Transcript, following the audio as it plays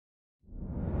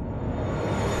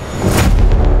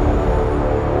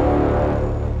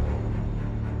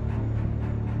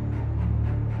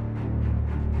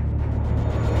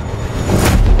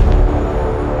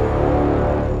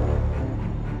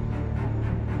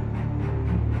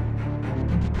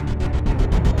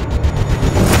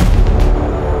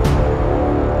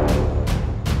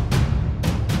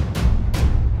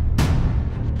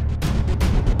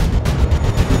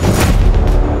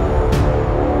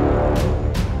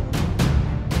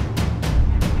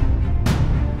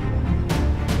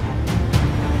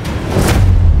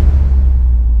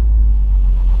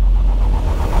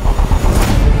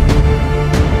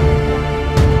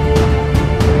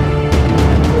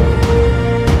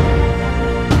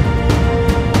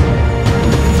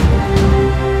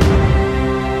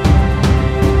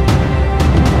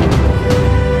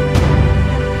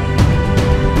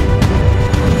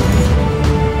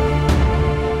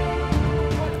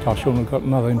Carshalton have got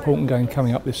another important game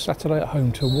coming up this Saturday at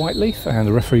home to Whyteleafe, and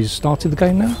the referees started the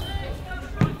game now.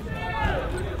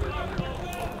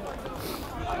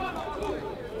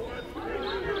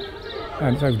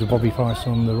 And it's over to Bobby Price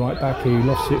on the right back. He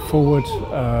lost it forward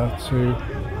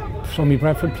to Tommy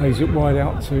Bradford, plays it wide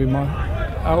out to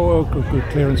good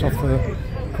clearance off the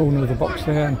corner of the box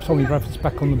there, and Tommy Bradford's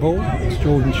back on the ball. It's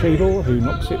Jordan Cheadle who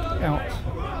knocks it out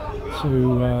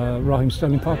to Raheem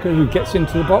Sterling Parker, who gets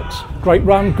into the box. Great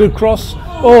run, good cross.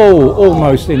 Oh,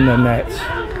 almost in the net.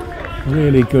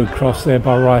 Really good cross there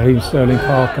by Raheem Sterling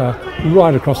Parker,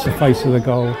 right across the face of the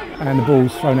goal. And the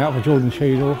ball's thrown out for Jordan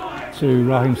Cheadle to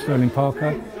Raheem Sterling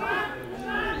Parker.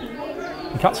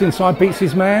 He cuts inside, beats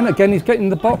his man. Again, he's getting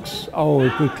the box. Oh,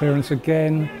 good clearance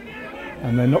again.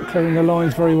 And they're not clearing the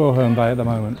lines very well, Herne Bay, at the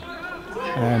moment.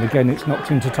 And again, it's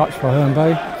knocked into touch by Herne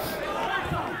Bay.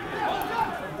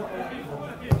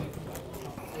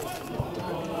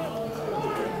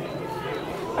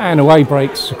 And away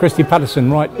breaks Christie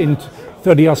Pattisson right into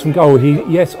 30 yards from goal. He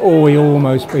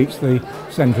almost beats the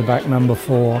centre back, number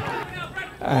 4,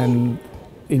 and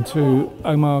into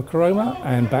Omar Koroma,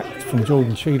 and back from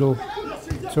Jordan Cheadle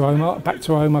to Omar. Back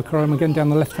to Omar Koroma again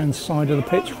down the left-hand side of the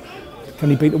pitch.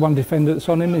 Can he beat the one defender that's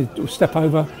on him? He'll step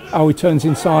over. Oh, he turns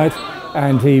inside,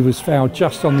 and he was fouled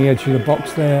just on the edge of the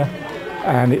box there.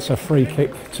 And it's a free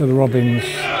kick to the Robins.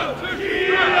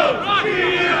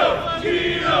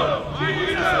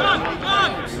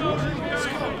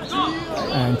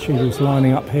 And Cheadle's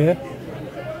lining up here,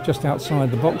 just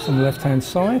outside the box on the left-hand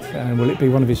side. And will it be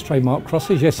one of his trademark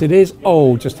crosses? Yes, it is.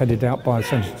 Oh, just headed out by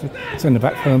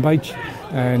centre-back Herne Bay.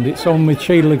 And it's on with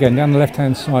Cheadle again, down the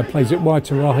left-hand side. Plays it wide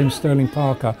to Raheem Sterling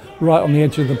Parker, right on the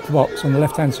edge of the box on the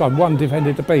left-hand side. One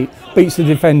defender to beat. Beats the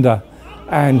defender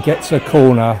and gets a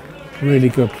corner. Really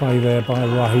good play there by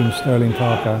Raheem Sterling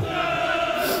Parker.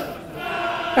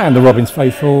 And the Robins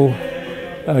faithful,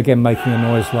 again making a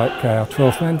noise like our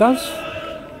 12th man does.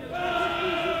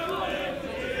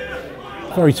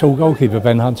 Very tall goalkeeper,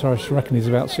 Ben Hunter. I reckon he's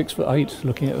about 6'8",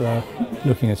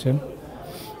 looking at him.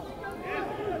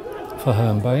 For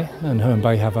Herne Bay, and Herne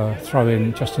Bay have a throw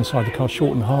in just inside the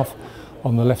Carshalton half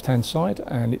on the left hand side,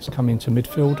 and it's come into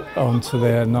midfield onto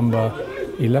their number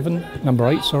 8,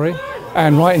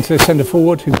 and right into the centre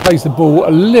forward, who plays the ball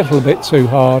a little bit too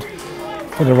hard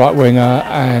for the right winger,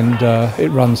 and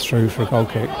it runs through for a goal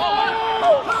kick.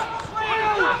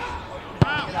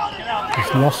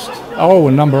 He's lost. Oh,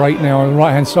 and number 8 now on the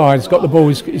right hand side. He's got the ball.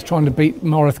 He's trying to beat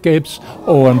Morith Gibbs.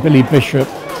 Oh, and Billy Bishop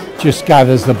just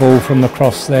gathers the ball from the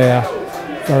cross there.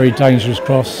 Very dangerous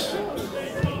cross.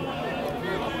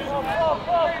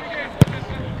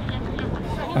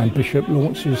 And Bishop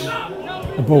launches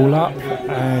the ball up,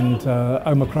 and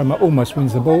Omar Koroma almost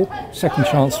wins the ball. Second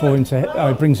chance for him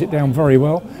to brings it down very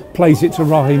well. Plays it to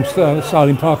Raheem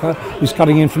Sterling Parker, who's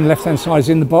cutting in from the left hand side. He's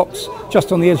in the box,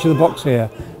 just on the edge of the box here.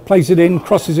 Plays it in,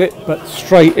 crosses it, but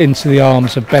straight into the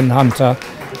arms of Ben Hunter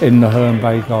in the Herne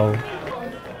Bay goal.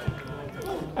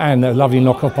 And a lovely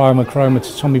knock-off by Omar Koroma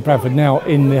to Tommy Bradford, now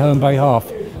in the Herne Bay half.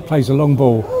 Plays a long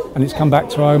ball, and it's come back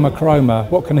to Omar Koroma.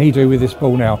 What can he do with this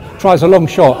ball now? Tries a long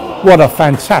shot. What a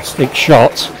fantastic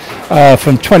shot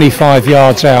from 25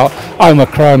 yards out. Omar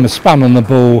Koroma spun on the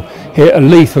ball, hit a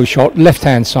lethal shot,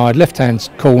 left-hand side, left-hand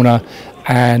corner,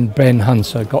 and Ben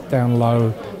Hunter got down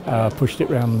low, pushed it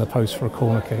round the post for a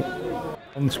corner kick.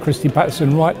 And Christie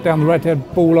Pattisson right down the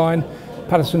red-head ball line.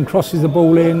 Pattisson crosses the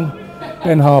ball in.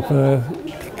 Ben Harper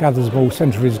gathers the ball,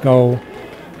 centre of his goal.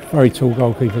 Very tall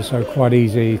goalkeeper, so quite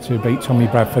easy to beat Tommy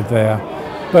Bradford there.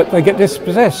 But they get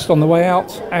dispossessed on the way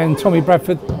out, and Tommy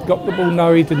Bradford got the ball.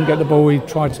 No, he didn't get the ball. He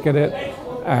tried to get it,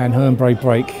 and Herne Bay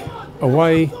break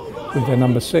away with their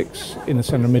number 6 in the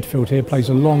centre of midfield here. Plays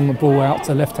a long ball out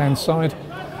to the left-hand side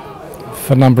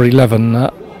for number 11,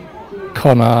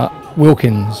 Connor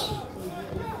Wilkins.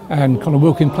 And Connor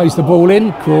Wilkins plays the ball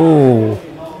in. Cool.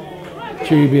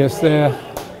 Dubious there.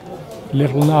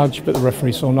 Little nudge, but the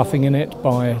referee saw nothing in it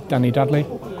by Danny Dudley.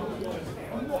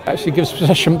 Actually gives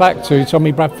possession back to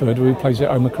Tommy Bradford, who plays it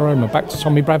Omar Koroma. Back to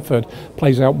Tommy Bradford,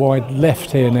 plays out wide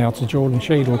left here now to Jordan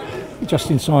Cheadle, just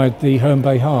inside the Herne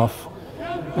Bay half.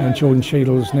 And Jordan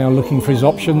Cheadle is now looking for his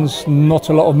options. Not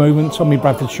a lot of movement. Tommy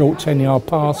Bradford short 10-yard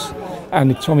pass,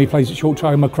 and Tommy plays it short to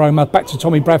Omar Koroma. Back to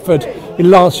Tommy Bradford. He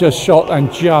launches a shot and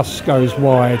just goes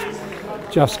wide.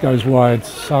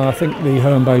 So I think the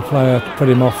Herne Bay player put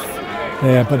him off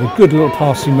there, but a good little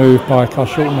passing move by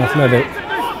Carshalton Athletic.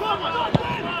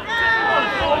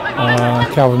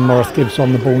 Calvin Morith Gibbs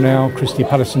on the ball now. Christie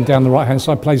Pattisson down the right hand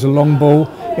side, plays a long ball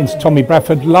into Tommy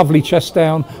Bradford, lovely chest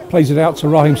down, plays it out to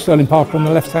Raheem Sterling Parker on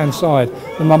the left hand side.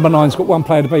 The number 9's got one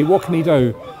player to beat. What can he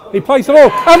do? He plays the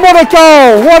ball, and what a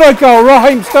goal! What a goal!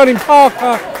 Raheem Sterling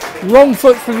Parker, wrong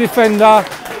foot for the defender,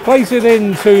 plays it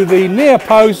into the near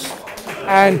post,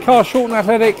 and Carshalton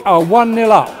Athletic are 1-0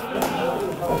 up.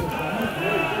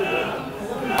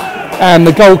 And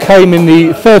the goal came in the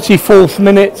 34th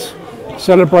minute,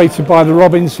 celebrated by the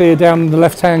Robins here down in the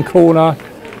left-hand corner.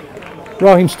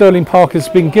 Raheem Sterling Parker's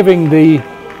been giving the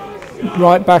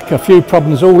right back a few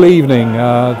problems all evening.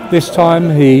 This time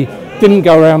he didn't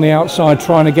go around the outside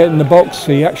trying to get in the box.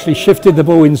 He actually shifted the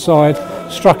ball inside,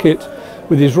 struck it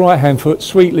with his right hand foot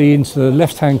sweetly into the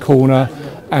left hand corner,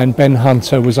 and Ben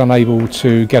Hunter was unable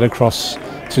to get across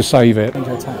to save it.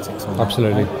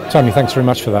 Absolutely. Tony, thanks very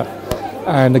much for that.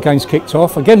 And the game's kicked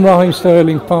off. Again, Raheem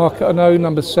Sterling Parker, no,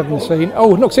 number 17.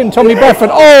 Oh, knocks in Tommy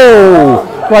Bradford.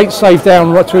 Oh, great save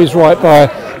down right to his right by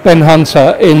Ben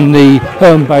Hunter in the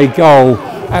Herne Bay goal.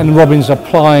 And Robins are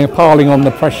piling on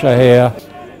the pressure here.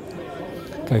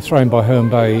 Okay, thrown by Herne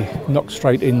Bay, knocked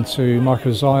straight into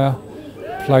Mickel Miller.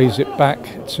 Plays it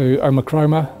back to Omar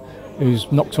Koroma,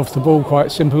 who's knocked off the ball,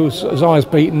 quite simple. Ziya's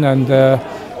beaten, and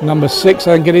number 6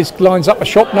 then get his lines up a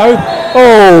shot. No.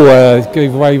 Oh,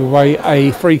 gave away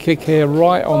a free kick here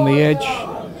right on the edge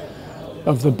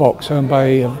of the box. Herne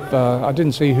Bay, I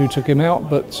didn't see who took him out,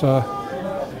 but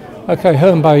okay,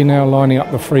 Herne Bay now lining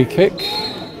up the free kick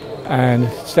and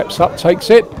steps up, takes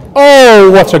it.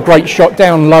 Oh, what a great shot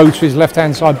down low to his left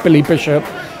hand side. Billy Bishop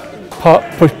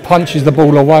punches the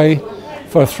ball away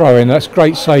for a throw in. That's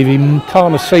great save. He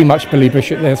can't see much Billy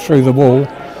Bishop there through the wall,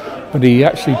 but he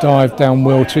actually dived down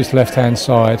well to his left hand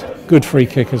side. Good free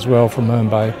kick as well from Herne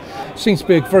Bay. Seems to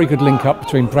be a very good link up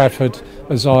between Bradford,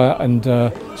 Ziya and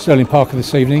Sterling Parker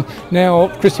this evening. Now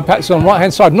Christie Pattisson on right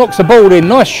hand side knocks the ball in.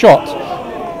 Nice shot.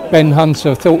 Ben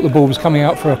Hunter thought the ball was coming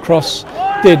out for a cross,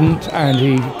 didn't, and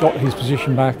he got his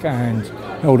position back and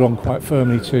held on quite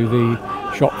firmly to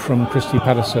the shot from Christie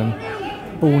Pattisson.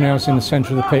 Ball now is in the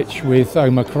centre of the pitch with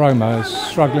Omar Koroma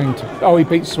struggling to. Oh, he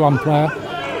beats one player,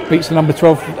 beats the number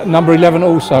 12, number 11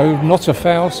 also. Not a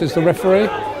foul, says the referee.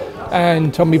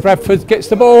 And Tommy Bradford gets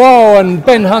the ball. Oh, and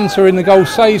Ben Hunter in the goal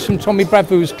saves from Tommy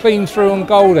Bradford, who's clean through on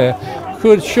goal there.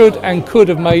 Should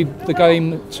have made the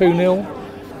game 2-0.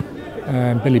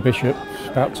 And Billy Bishop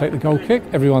about to take the goal kick.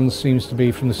 Everyone seems to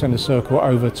be from the centre circle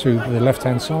over to the left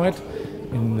hand side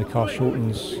in the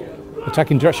Carshalton's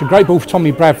attacking direction. Great ball for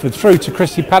Tommy Bradford through to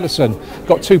Christie Pattisson.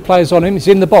 Got 2 players on him. He's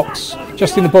in the box,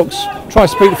 just in the box.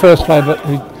 Tries to beat the first player, but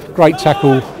great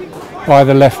tackle by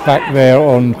the left back there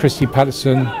on Christie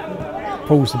Pattisson.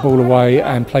 Pulls the ball away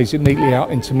and plays it neatly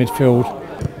out into midfield.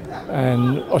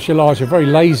 And Oshalaja, very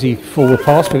lazy forward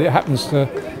pass, but it happens to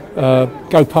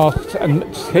go past and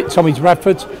hit Tommy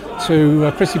Bradford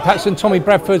to Christie Pattisson. Tommy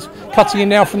Bradford cutting in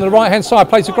now from the right hand side,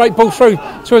 plays a great ball through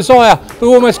to Ziya,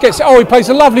 who almost gets it. Oh, he plays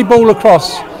a lovely ball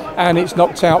across, and it's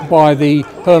knocked out by the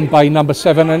Herne Bay number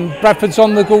 7, and Bradford's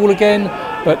on the goal again,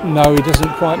 but no, he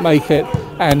doesn't quite make it,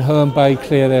 and Herne Bay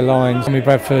clear their lines. Tommy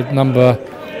Bradford, number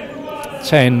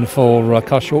 10 for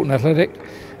Carshalton Athletic,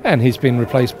 and he's been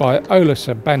replaced by Ola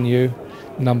Sogbanmu,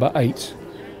 number 8.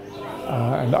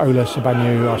 And Ola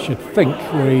Sogbanmu, I should think,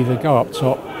 will either go up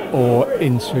top or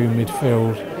into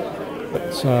midfield.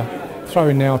 But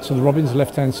throwing now to the Robins,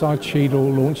 left-hand side.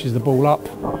 Cheadle launches the ball up,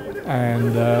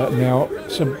 and now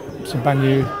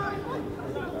Sogbanmu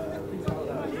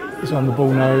is on the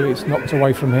ball. No, it's knocked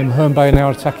away from him. Herne Bay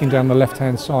now attacking down the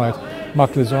left-hand side.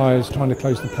 Mickel Miller is trying to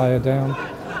close the player down,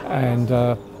 and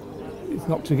it's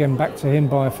knocked again back to him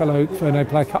by a fellow Fernand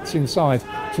player. Cuts inside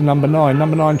to number 9.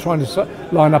 Number 9 trying to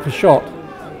line up a shot.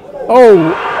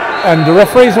 Oh, and the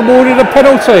referee's awarded a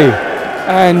penalty.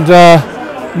 And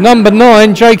number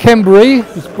 9, Jake Embry,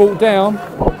 is brought down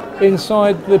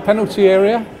inside the penalty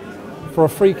area for a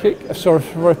free kick.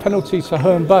 For a penalty to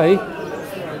Herne Bay.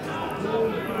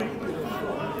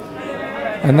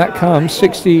 And that comes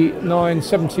 69,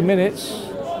 70 minutes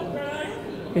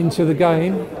into the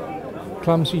game.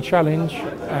 Clumsy challenge,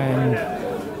 and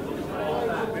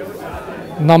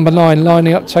number 9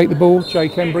 lining up to take the ball.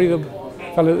 Jake Embry, the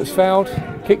fellow that's fouled,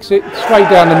 kicks it straight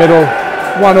down the middle.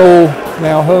 1-1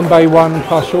 now. Herne Bay 1,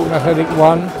 Carshalton Athletic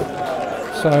 1.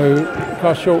 So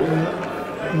Carshalton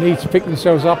need to pick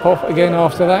themselves up off again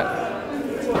after that.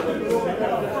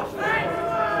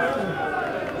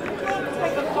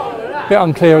 Bit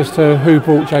unclear as to who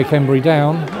brought Jake Embry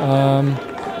down.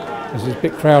 It's a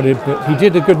bit crowded, but he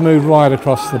did a good move right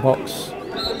across the box.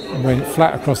 Went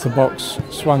flat across the box,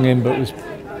 swung in, but was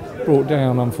brought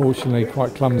down, unfortunately,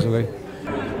 quite clumsily.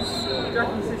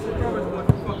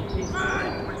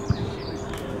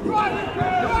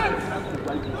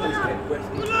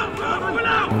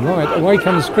 Pattisson. Right, away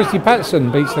comes Christie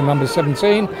Pattisson, beats the number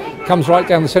 17, comes right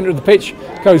down the centre of the pitch,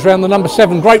 goes round the number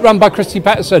 7. Great run by Christie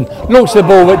Pattisson, launches the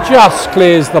ball but just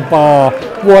clears the bar.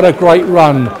 What a great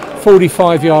run,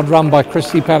 45-yard run by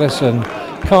Christie Pattisson.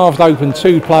 Carved open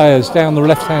 2 players down the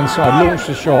left-hand side, launched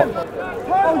a shot.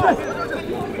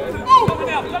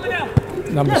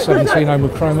 Number 17, Omar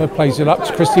Koroma, plays it up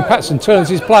to Christie Pattisson, turns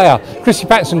his player. Christie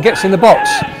Pattisson gets in the box,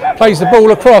 plays the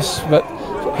ball across, but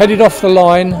headed off the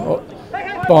line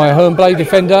by a Herne Bay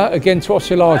defender, again to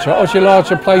Osilaja.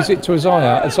 Osilaja plays it to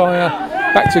Isaiah. Isaiah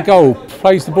back to goal,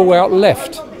 plays the ball out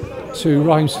left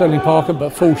to Sterling Parker, but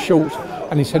falls short,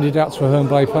 and he's headed out to a Herne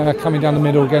Bay player. Coming down the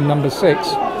middle again, number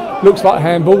 6. Looks like a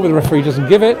handball, but the referee doesn't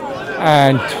give it,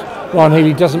 and Ryan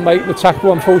Healy doesn't make the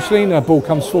tackle, unfortunately. The ball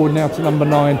comes forward now to number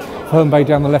 9, Herne Bay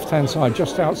down the left-hand side,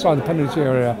 just outside the penalty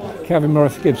area. Calvin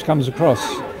Morris-Gibbs comes across,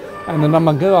 and the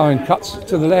number 9 cuts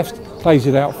to the left, plays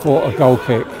it out for a goal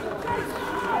kick.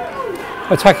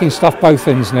 Attacking stuff both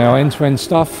ends now, end-to-end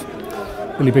stuff.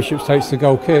 Billy Bishop takes the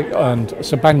goal kick, and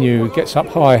Sogbanmu gets up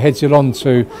high, heads it on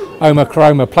to Omar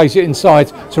Koroma, plays it inside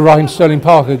to Sterling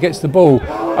Parker, gets the ball,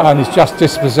 and is just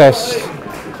dispossessed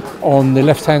on the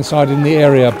left-hand side in the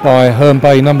area by Herne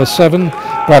Bay number 7.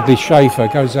 Bradley Schaefer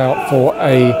goes out for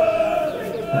a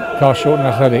Carshalton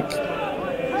Athletic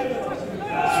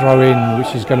throw in,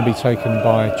 which is going to be taken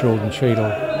by Jordan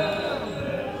Cheadle.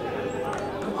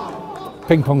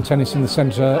 Ping pong tennis in the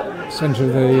centre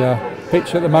of the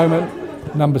pitch at the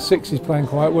moment. Number 6 is playing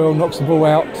quite well, knocks the ball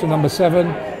out to number 7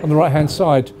 on the right hand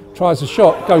side, tries a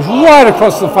shot, goes right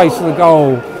across the face of the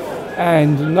goal,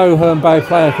 and no Herne Bay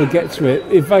player could get to it.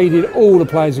 Evaded all the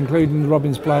players, including the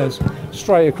Robins players,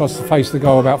 straight across the face of the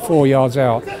goal, about 4 yards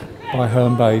out by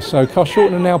Herne Bay. So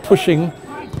Carshalton are now pushing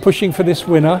for this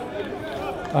winner.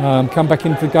 Come back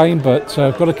into the game, but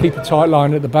got to keep a tight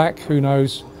line at the back. Who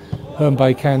knows, Herne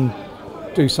Bay can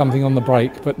do something on the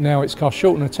break, but now it's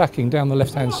Carshalton attacking down the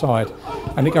left-hand side,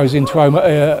 and it goes into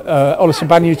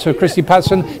Sogbanmu to Christie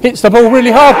Pattisson, hits the ball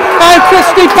really hard, and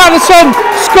Christie Pattisson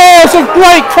scores a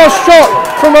great cross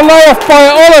shot from a layoff by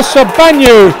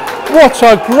Sogbanmu. What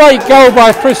a great goal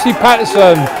by Christie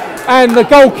Pattisson, and the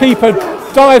goalkeeper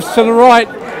dives to the right,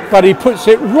 but he puts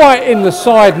it right in the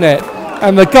side net,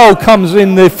 and the goal comes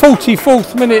in the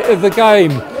 44th minute of the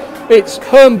game. It's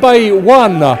Herne Bay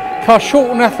 1,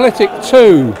 Carshalton Athletic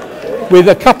 2, with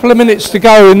a couple of minutes to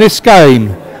go in this game.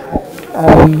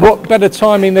 And what better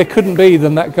timing there couldn't be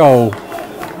than that goal.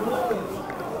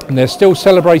 And they're still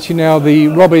celebrating now, the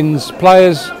Robins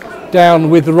players down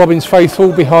with the Robins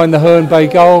faithful behind the Herne Bay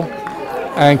goal.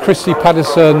 And Christie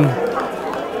Pattisson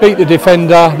beat the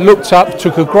defender, looked up,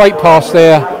 took a great pass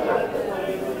there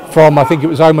from, I think it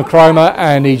was Omar Koroma,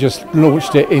 and he just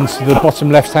launched it into the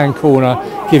bottom left-hand corner,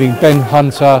 giving Ben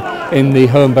Hunter in the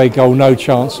Herne Bay goal no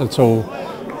chance at all.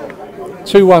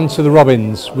 2-1 to the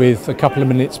Robins with a couple of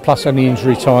minutes plus any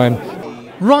injury time.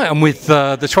 Right, I'm with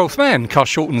the 12th man.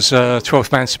 Carshalton's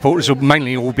 12th man supporters are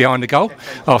mainly all behind the goal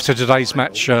after today's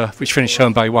match, which finished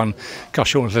Herne Bay 1,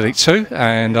 Carshalton Athletic 2.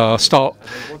 And I'll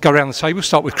go around the table,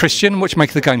 start with Christian. What do you make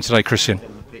of the game today, Christian?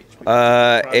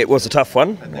 It was a tough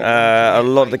one. A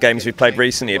lot of the games we've played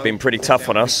recently have been pretty tough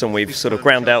on us, and we've sort of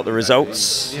ground out the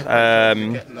results.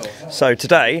 So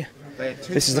today,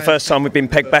 this is the first time we've been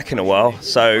pegged back in a while,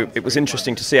 so it was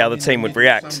interesting to see how the team would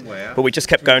react. But we just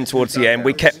kept going towards the end.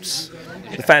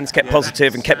 The fans kept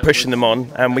positive and kept pushing them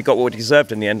on, and we got what we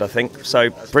deserved in the end, I think. So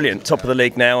brilliant, top of the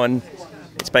league now, and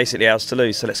it's basically ours to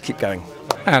lose, so let's keep going.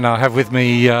 And I have with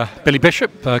me Billy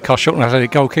Bishop, Carshalton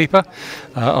Athletic goalkeeper,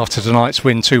 after tonight's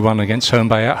win 2-1 against Herne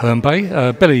Bay at Herne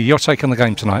Bay. Billy, your take on the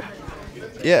game tonight?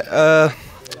 Yeah,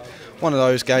 one of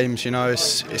those games, you know,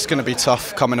 it's going to be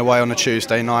tough coming away on a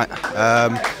Tuesday night.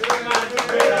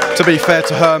 To be fair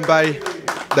to Herne Bay,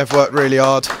 they've worked really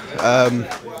hard.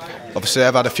 Obviously,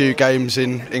 they've had a few games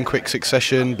in quick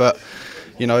succession, but,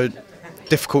 you know,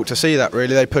 difficult to see that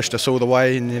really. They pushed us all the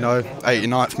way, and, you know,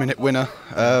 89th minute winner.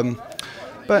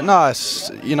 But no,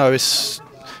 it's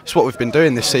what we've been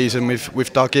doing this season.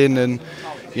 We've dug in, and,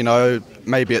 you know,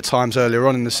 maybe at times earlier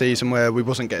on in the season where we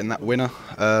wasn't getting that winner,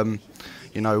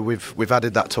 you know, we've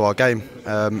added that to our game,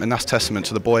 and that's testament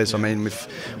to the boys. I mean,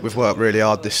 we've worked really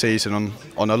hard this season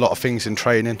on a lot of things in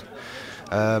training,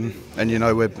 and, you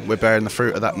know, we're bearing the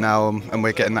fruit of that now, and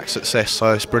we're getting that success.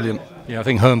 So it's brilliant. Yeah, I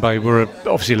think Herne Bay were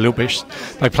obviously a little bit.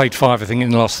 They played 5, I think, in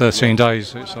the last 13 days.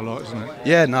 So it's a lot, isn't it?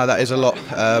 Yeah, no, that is a lot.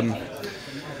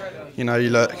 You know, you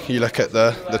look at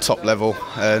the top level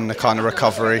and the kind of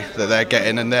recovery that they're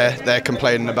getting, and they're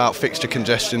complaining about fixture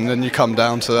congestion. Then you come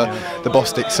down to the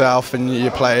Bostik South, and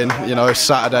you're playing, you know,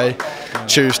 Saturday,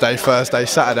 Tuesday, Thursday,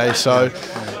 Saturday. So,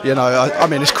 you know, I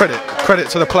mean, it's credit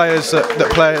to the players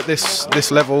that play at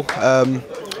this level.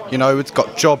 You know, we've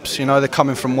got jobs. You know, they're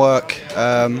coming from work,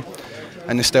 and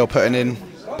they're still putting in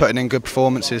good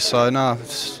performances. So no,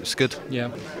 it's good.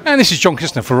 Yeah. And this is John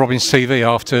Kistner for Robins TV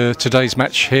after today's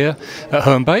match here at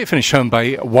Herne Bay. It finished Herne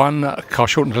Bay 1,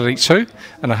 Carshalton Leafe 2,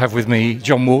 and I have with me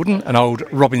John Warden, an old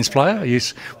Robins player.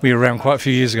 We were around quite a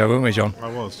few years ago, weren't we, John? I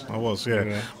was,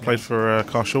 yeah. Played for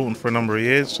Carshalton for a number of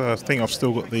years. I think I've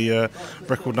still got the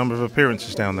record number of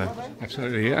appearances down there.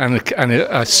 Absolutely, and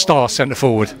a star centre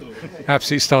forward,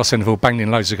 absolute star centre forward, banged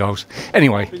in loads of goals.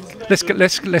 Anyway, let's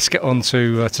get on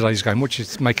to today's game. What did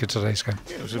you make of today's game?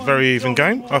 It was a very even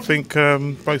game. I think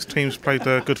both teams played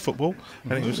good football,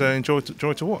 and it was a joy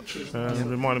to watch. It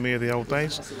reminded me of the old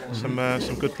days. Some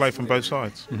good play from both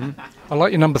sides. I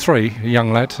like your number 3, a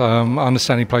young lad. I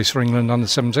understand he plays for England under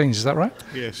 17s. Is that right?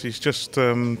 Yes, he's just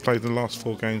played the last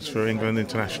 4 games for England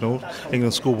International,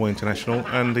 England Schoolboy International,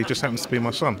 and he just happens to be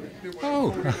my son.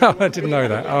 Oh, I didn't know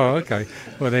that. Oh, okay.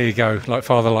 Well, there you go. Like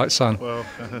father, like son. Well,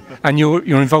 and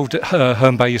you're involved at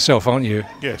Herne Bay yourself, aren't you?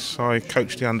 Yes, I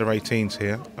coach the under-18s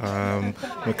here.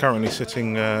 We're currently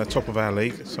sitting top of our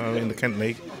league, so in the Kent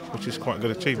League, which is quite a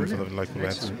good achievement for the local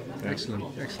lads.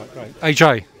 Excellent, great.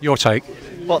 AJ, your take?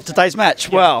 What, today's match?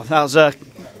 Yeah. Well, that was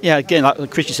again,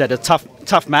 like Christie said, a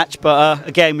tough match, but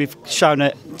again, we've shown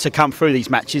it to come through these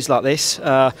matches like this.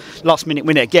 Last minute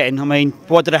win it again. I mean,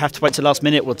 why did I have to wait till last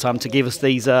minute all the time to give us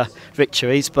these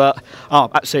victories? But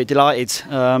absolutely delighted.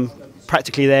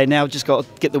 Practically there now. Just got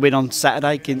to get the win on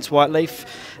Saturday against Whyteleafe,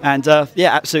 and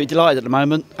absolutely delighted at the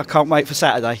moment. I can't wait for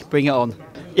Saturday. Bring it on.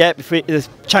 Yeah, if the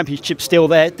championship's still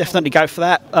there, definitely go for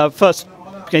that. First,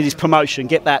 get this promotion,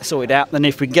 get that sorted out. Then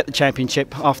if we can get the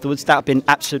championship afterwards, that would be an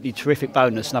absolutely terrific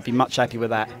bonus, and I'd be much happy with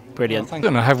that. Brilliant. Thank you.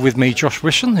 And I have with me Josh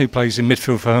Wishon, who plays in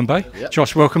midfield for Herne Bay. Yep.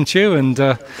 Josh, welcome to you. And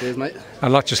cheers, mate.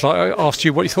 I'd like to ask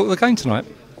you what you thought of the game tonight.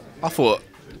 I thought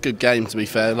good game, to be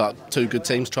fair. Like 2 good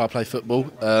teams try to play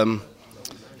football.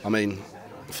 I mean,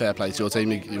 fair play to your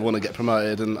team. You want to get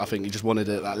promoted, and I think you just wanted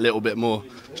it that little bit more.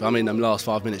 So I mean, them last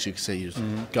 5 minutes you could see you was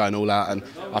going all out, and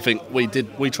I think we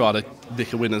tried to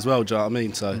nick a win as well. Do you know what I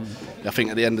mean? So I think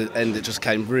at the end it just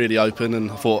came really open, and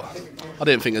I thought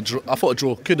a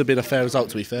draw could have been a fair result,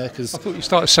 to be fair. Because I thought you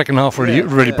started second half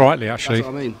really brightly, actually.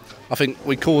 That's what I mean. I think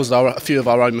we caused a few of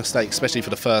our own mistakes, especially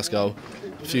for the first goal.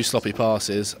 A few sloppy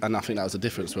passes, and I think that was the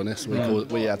difference. To be honest,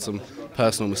 we had some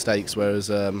personal mistakes,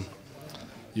 whereas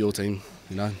your team,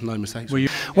 no mistakes.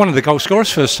 One of the goal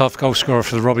scorers, first half goal scorer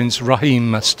for the Robins,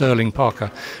 Raheem Sterling Parker.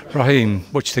 Raheem,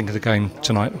 what do you think of the game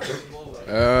tonight?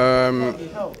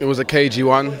 It was a cagey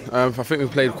one. I think we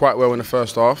played quite well in the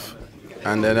first half,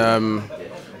 and then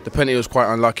the penalty was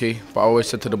quite unlucky. But I always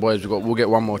said to the boys, we'll get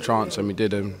one more chance, and we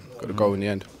did, and got a goal in the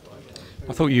end.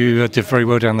 I thought you did very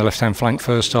well down the left-hand flank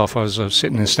first half. I was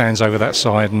sitting in the stands over that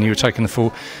side, and you were taking the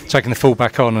full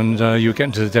back on, and you were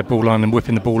getting to the dead ball line and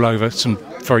whipping the ball over some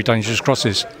very dangerous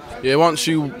crosses. Yeah, once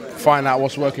you find out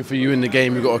what's working for you in the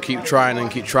game, you've got to keep trying and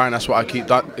keep trying. That's what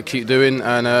I keep doing,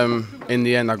 and in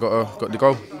the end, I got the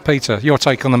goal. Peter, your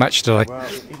take on the match today?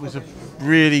 Well, it was a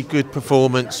really good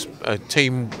performance, a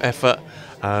team effort.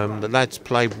 The lads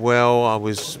played well. I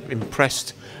was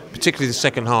impressed. Particularly the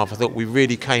second half, I thought we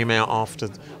really came out after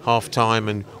half-time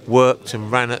and worked and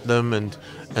ran at them and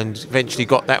eventually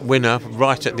got that winner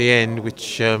right at the end,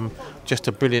 which just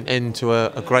a brilliant end to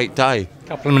a great day. A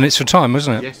couple of minutes for time,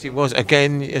 wasn't it? Yes, it was.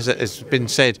 Again, as has been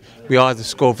said, we either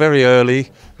score very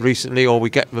early recently or we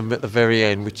get them at the very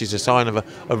end, which is a sign of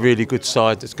a really good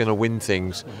side that's going to win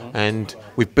things. And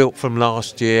we've built from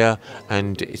last year,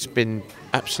 and it's been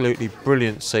absolutely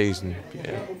brilliant season.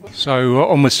 Yeah. So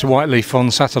onwards to Whyteleafe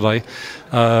on Saturday.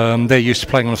 They're used to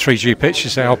playing on a 3G pitch.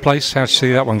 It's our place. How do you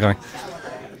see that one going?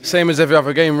 Same as every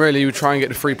other game, really. We try and get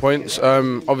the 3 points.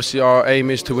 Obviously, our aim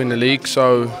is to win the league.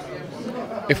 So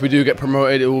if we do get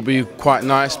promoted, it will be quite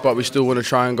nice. But we still want to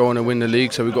try and go on and win the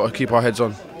league. So we've got to keep our heads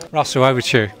on. Russell, over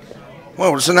to you.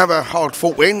 Well, it's another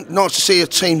hard-fought win. Nice to see a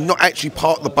team not actually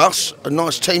park the bus. A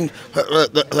nice team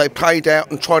that they played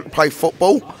out and tried to play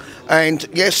football. And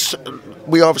yes,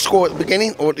 we either score at the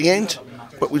beginning or at the end,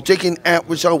 but we're digging out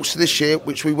results this year,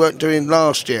 which we weren't doing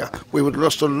last year. We would have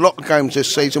lost a lot of games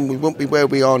this season. We wouldn't be where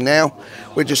we are now.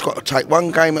 We've just got to take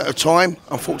one game at a time.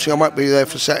 Unfortunately, I won't be there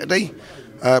for Saturday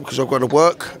because I've got to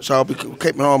work, so I'll be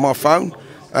keeping an eye on my phone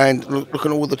and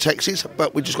looking at all the texts.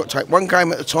 But we just got to take one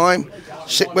game at a time,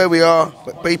 sit where we are,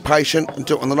 but be patient and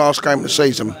do it on the last game of the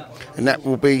season. And that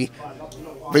will be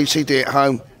VCD at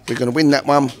home. We're going to win that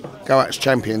one, go out as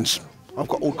champions. I've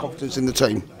got all confidence in the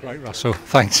team. Great, Russell.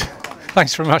 Thanks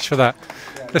very much for that.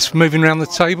 Let's moving around the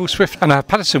table, Swift. And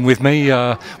Pattisson with me,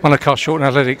 one of Carshalton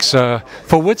Athletics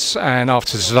forwards, and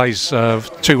after today's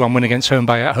 2-1 win against Herne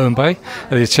Bay at Herne Bay at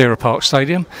the Altira Park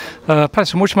Stadium.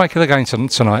 Pattisson, what do you make of the game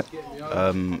tonight?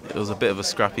 It was a bit of a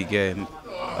scrappy game.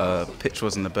 Pitch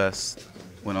wasn't the best.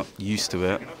 We're not used to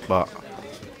it, but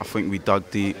I think we dug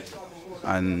deep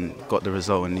and got the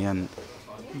result in the end.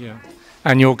 Yeah.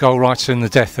 And your goal right in the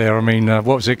death there. I mean, what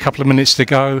was it? A couple of minutes to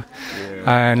go,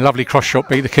 and lovely cross shot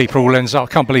beat the keeper all ends up.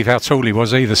 I can't believe how tall he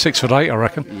was either. 6'8", I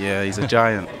reckon. Yeah, he's a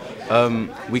giant.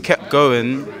 We kept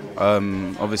going.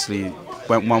 Obviously,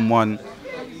 went 1-1.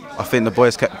 I think the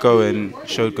boys kept going,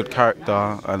 showed good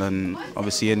character, and then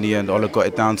obviously in the end, Ola got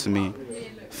it down to me,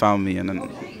 found me, and then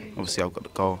obviously I got the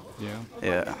goal.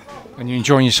 Yeah. And you're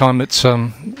enjoying your time at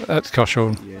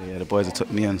Carshalton? Yeah, the boys have took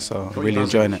me in, so I'm really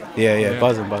enjoying it. Yeah,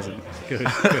 buzzing. Good.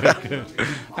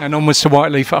 And onwards to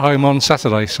Whyteleafe at home on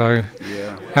Saturday, so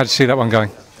how do you see that one going?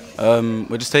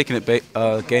 We're just taking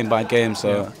it game by game,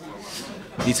 so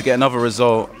need to get another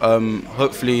result.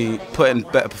 Hopefully put in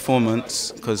better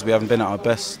performance, because we haven't been at our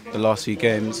best the last few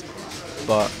games.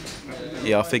 But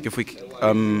yeah, I think if we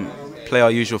play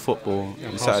our usual football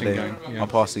on Saturday, our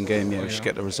passing game, we should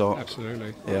get the result.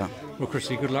 Absolutely. Yeah. Well,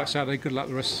 Christie, good luck Saturday, good luck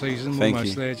the rest of the season. Thank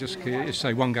Almost you. there, just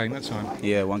say one game at a time.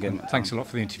 Yeah, one game at a time. Thanks a lot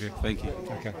for the interview. Thank you.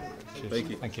 Okay. Cheers. Thank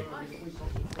you. Thank you.